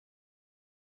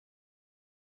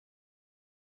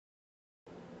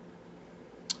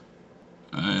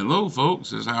Hello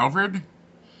folks, it's Alfred.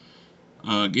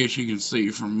 I guess you can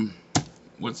see from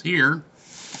what's here,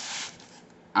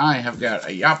 I have got a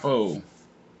YABO.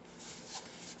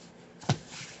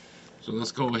 So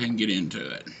let's go ahead and get into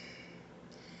it. I'm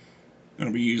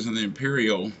going to be using the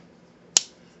Imperial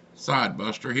side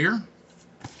buster here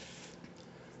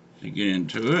to get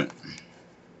into it.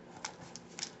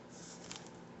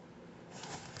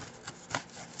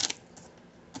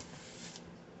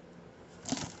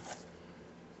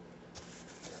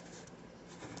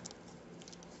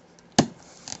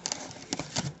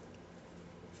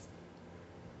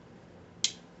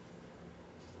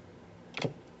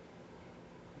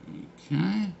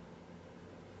 Okay.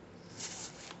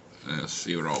 Let's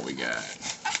see what all we got.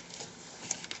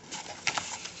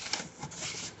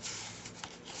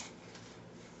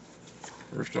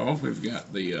 First off, we've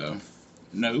got the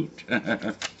note,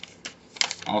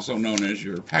 also known as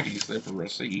your packing slip or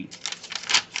receipt.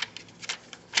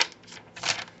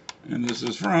 And this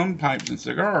is from Pipes and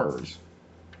Cigars.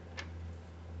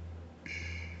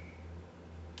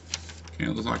 Okay,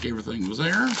 looks like everything was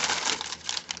there.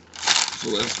 So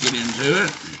let's get into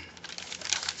it.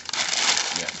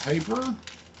 Got paper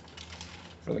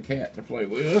for the cat to play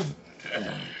with.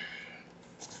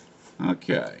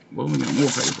 Okay, well, we got more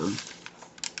paper.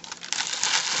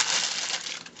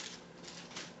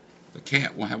 The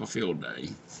cat will have a field day.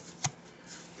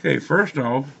 Okay, first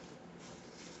off,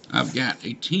 I've got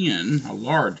a tin, a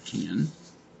large tin.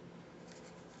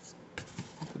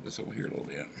 I'll put this over here a little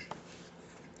bit.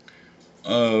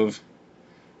 Of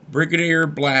Brigadier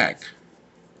Black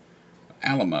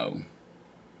Alamo.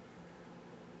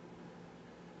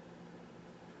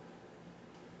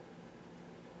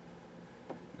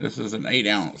 This is an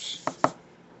 8-ounce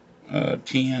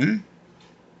tin.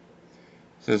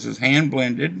 This is hand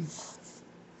blended,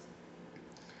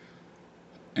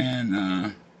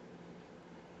 and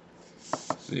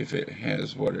see if it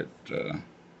has what it.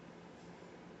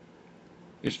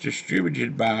 It's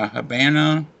distributed by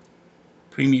Havana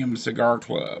Premium Cigar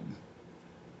Club.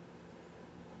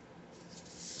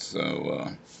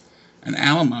 So, an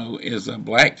Alamo is a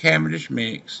black Cavendish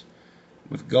mix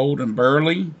with golden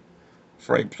burley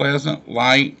for a pleasant,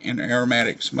 light, and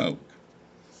aromatic smoke.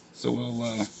 So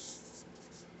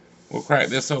we'll crack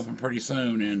this open pretty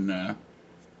soon and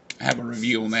have a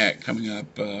review on that coming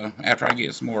up after I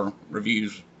get some more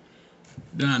reviews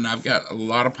done. I've got a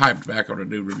lot of pipe tobacco to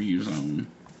do reviews on.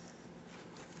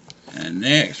 And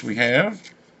next we have,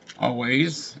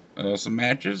 always, some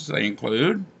matches. They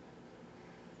include.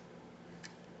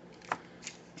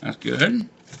 That's good.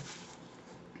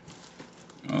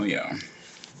 Oh yeah.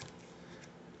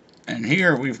 And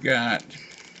here we've got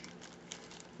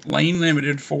Lane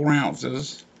Limited 4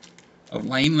 ounces of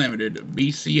Lane Limited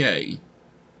BCA.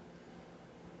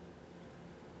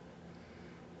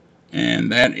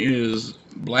 And that is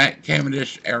Black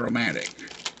Cavendish Aromatic.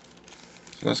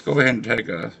 So let's go ahead and take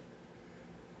a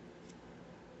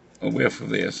whiff of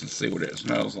this and see what it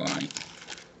smells like.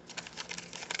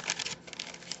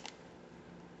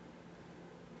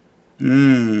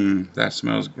 That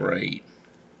smells great.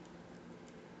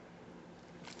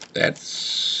 It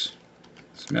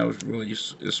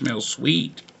smells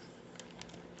sweet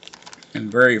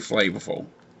and very flavorful.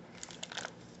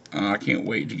 I can't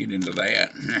wait to get into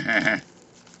that.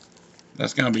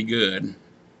 That's gonna be good.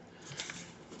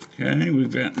 Okay,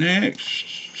 we've got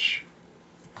next.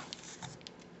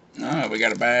 We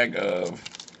got a bag of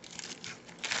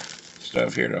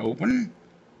stuff here to open.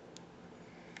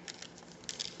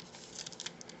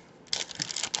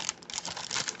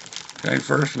 Okay,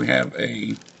 first we have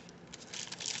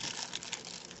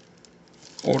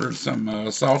ordered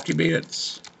some softy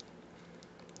bits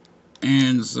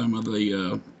and some of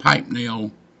the pipe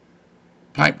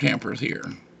tampers here.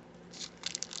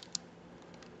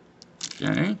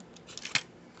 Okay,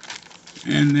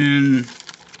 and then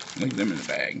leave them in the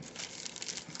bag.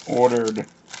 Ordered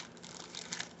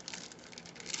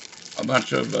a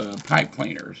bunch of pipe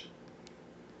cleaners,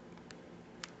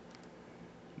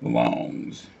 the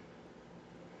longs.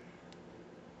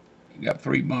 Got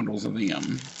 3 bundles of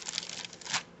them.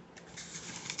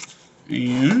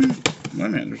 And wait a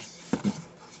minute,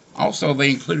 also they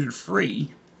included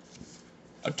free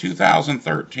a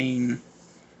 2013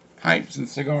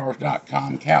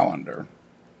 pipesandcigars.com calendar.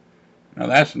 Now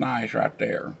that's nice right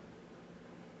there.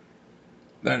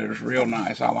 That is real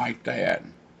nice. I like that.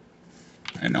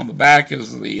 And on the back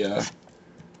is the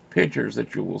pictures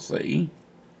that you will see.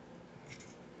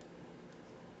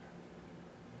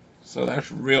 So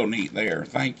that's real neat there.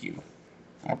 Thank you.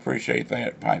 I appreciate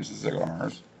that, Pipes and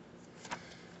Cigars.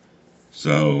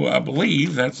 So I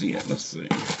believe that's it. Let's see.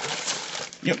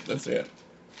 Yep, that's it.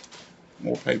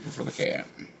 More paper for the cat.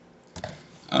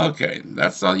 Okay,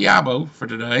 that's YABO for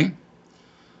today.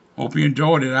 Hope you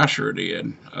enjoyed it. I sure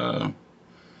did.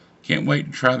 Can't wait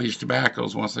to try these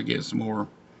tobaccos once I get some more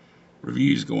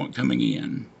reviews coming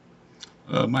in.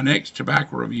 My next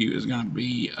tobacco review is going to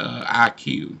be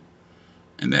IQ,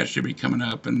 and that should be coming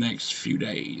up in the next few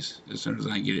days as soon as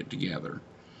I get it together.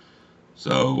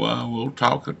 So we'll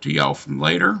talk to y'all from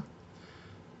later,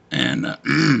 and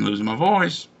losing my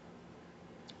voice.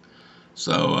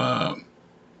 So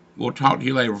we'll talk to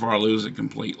you later before I lose it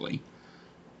completely.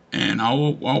 And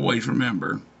I'll always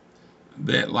remember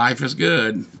that life is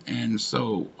good, and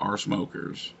so are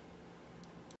smokers.